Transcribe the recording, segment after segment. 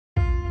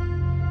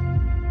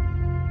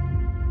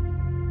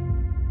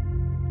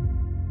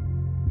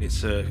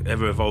It's an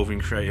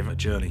ever-evolving creative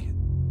journey.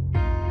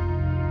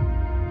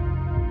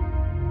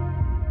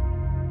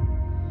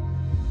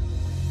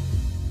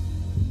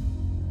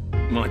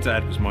 My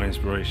dad was my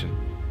inspiration.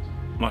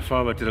 My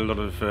father did a lot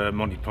of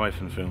Monty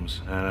Python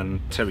films and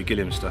Terry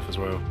Gilliam stuff as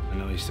well.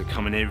 And I used to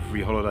come in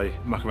every holiday,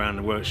 muck around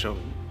in the workshop.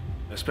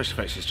 Special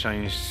effects has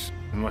changed.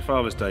 In my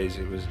father's days,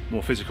 it was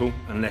more physical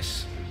and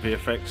less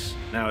VFX.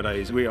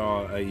 Nowadays, we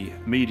are a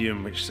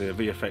medium which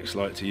VFX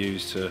like to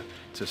use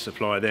to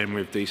supply them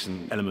with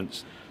decent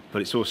elements,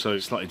 but it's also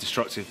slightly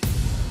destructive.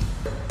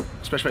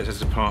 Special effects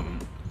as a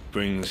department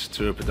brings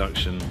to a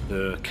production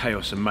the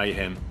chaos and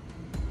mayhem.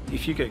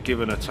 If you get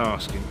given a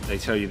task and they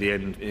tell you the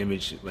end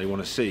image they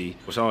want to see,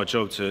 it's our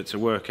job to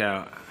work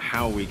out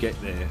how we get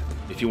there.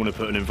 If you want to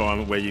put an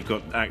environment where you've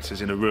got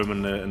actors in a room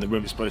and the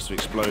room is supposed to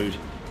explode,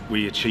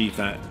 we achieve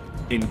that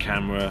in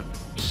camera,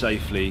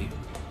 safely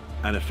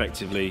and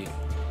effectively.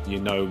 You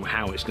know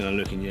how it's going to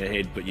look in your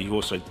head, but you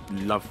also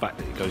love the fact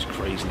that it goes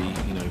crazy,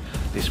 you know,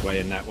 this way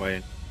and that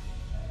way.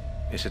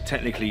 It's a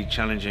technically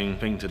challenging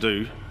thing to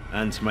do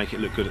and to make it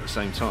look good at the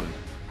same time.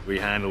 We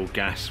handle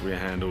gas, we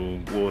handle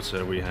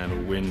water, we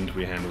handle wind,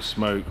 we handle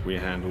smoke, we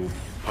handle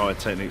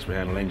pyrotechnics, we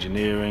handle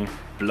engineering,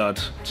 blood,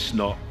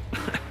 snot,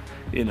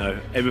 you know,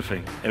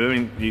 everything.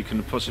 Everything you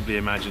can possibly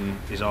imagine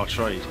is our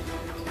trade.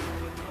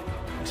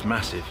 It's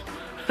massive.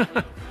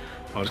 I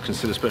would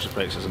consider special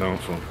effects as an art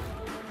form.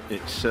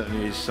 It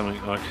certainly is something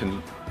I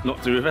can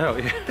not do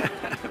without,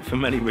 for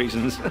many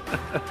reasons.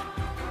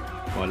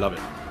 I love it.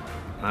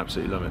 I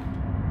absolutely love it.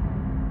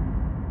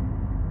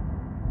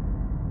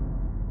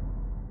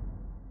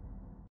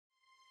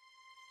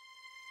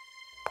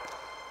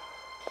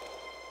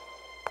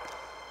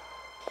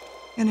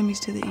 Enemies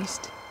to the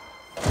east.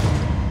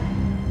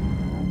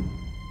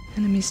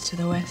 Enemies to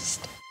the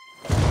west.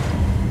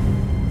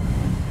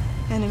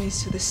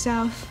 Enemies to the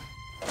south.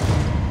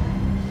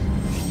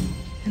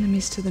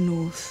 Enemies to the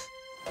north.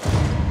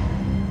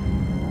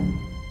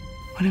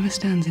 Whatever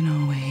stands in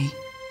our way,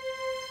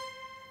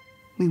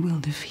 we will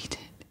defeat it.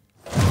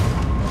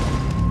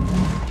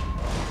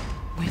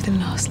 We're the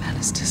last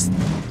Lannisters.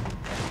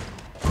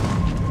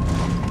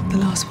 The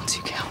last ones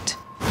who count.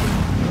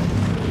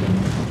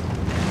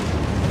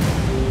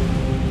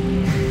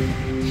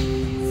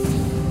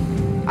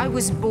 I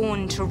was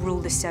born to rule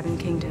the Seven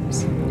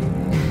Kingdoms.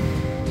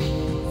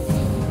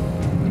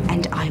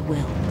 And I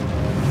will.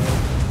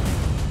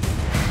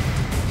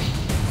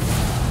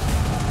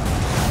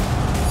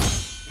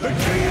 The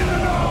King in the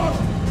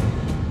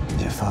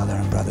North! Your father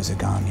and brothers are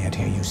gone, yet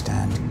here you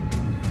stand.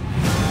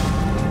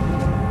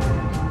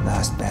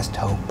 Last best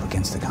hope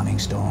against the coming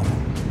storm.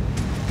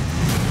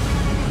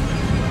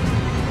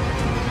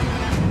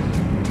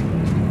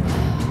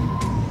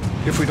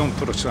 If we don't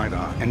put aside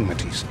our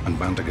enmities and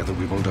band together,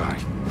 we will die.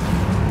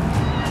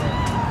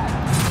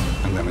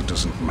 And then it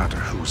doesn't matter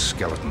whose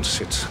skeleton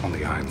sits on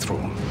the Iron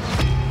Throne.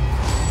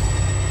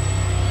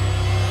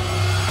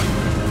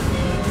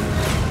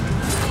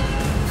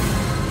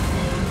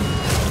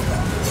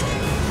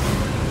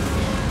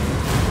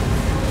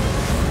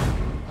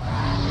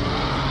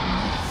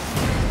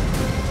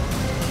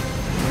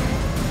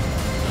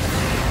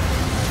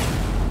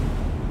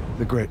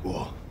 The Great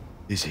War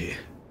is here.